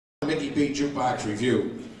Mickey B Jukebox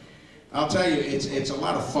Review. I'll tell you, it's a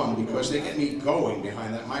lot of fun because they get me going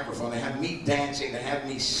behind that microphone. They have me dancing, they have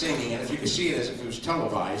me singing, and if you can see it as if it was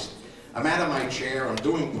televised, I'm out of my chair, I'm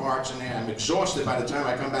doing parts in there, I'm exhausted by the time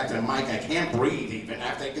I come back to the mic. I can't breathe even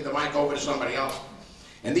after I give the mic over to somebody else.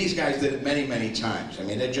 And these guys did it many, many times. I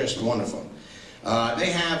mean, they're just wonderful.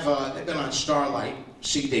 They've been on Starlight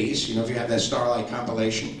CDs, you know, if you have that Starlight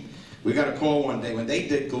compilation. We got a call one day when they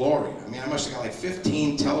did Gloria. I mean, I must have got like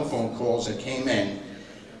 15 telephone calls that came in.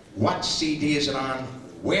 What CD is it on?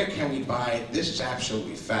 Where can we buy it? This is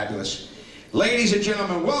absolutely fabulous. Ladies and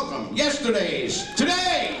gentlemen, welcome Yesterday's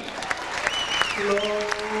Today! Gloria,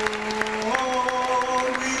 Gloria.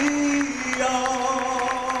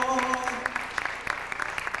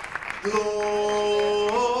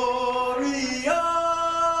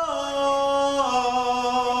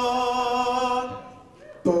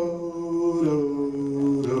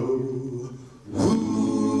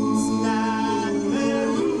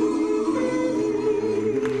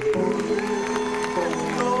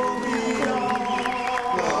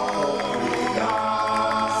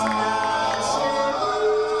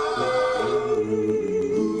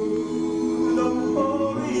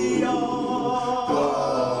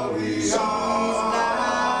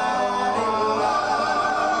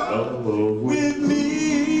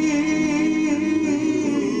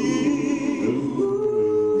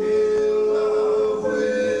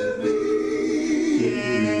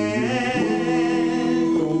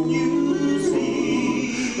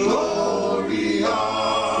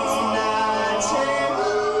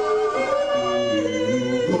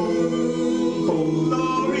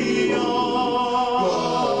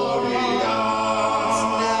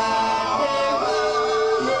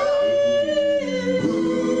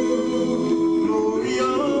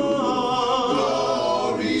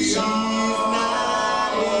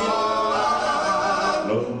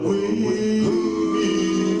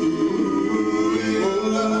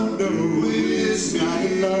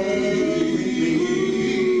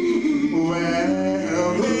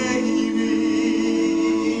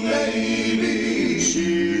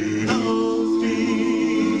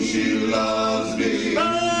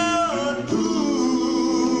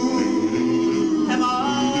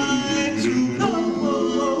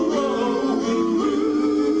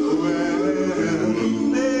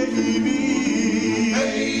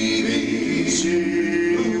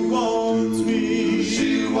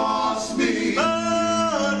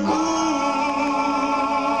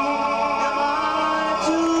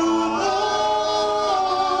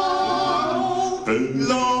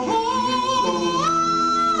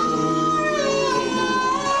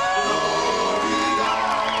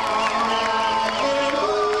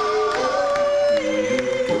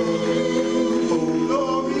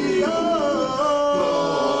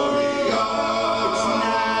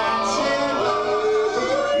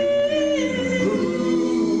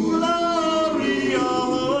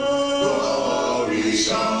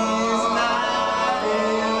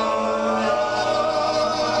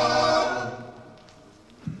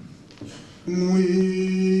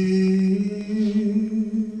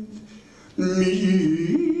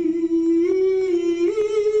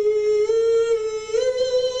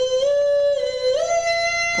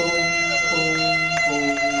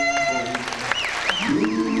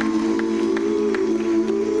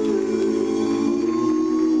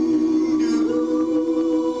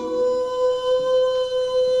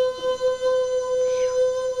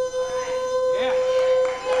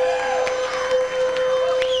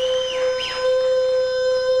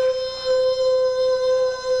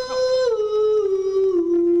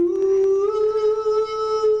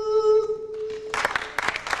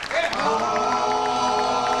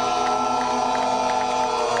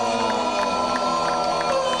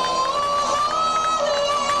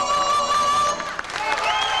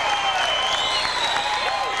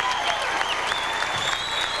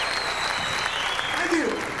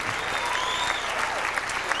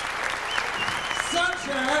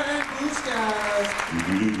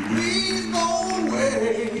 Please go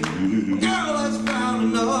away. Girl has found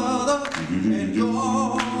another and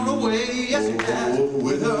gone away. Yes, it has.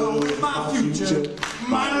 With her, with my future.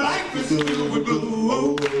 My life is filled with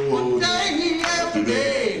blue. One day after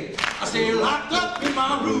day, I stay locked up in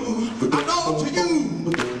my room. I know to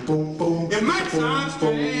you, it might sound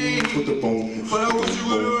strange.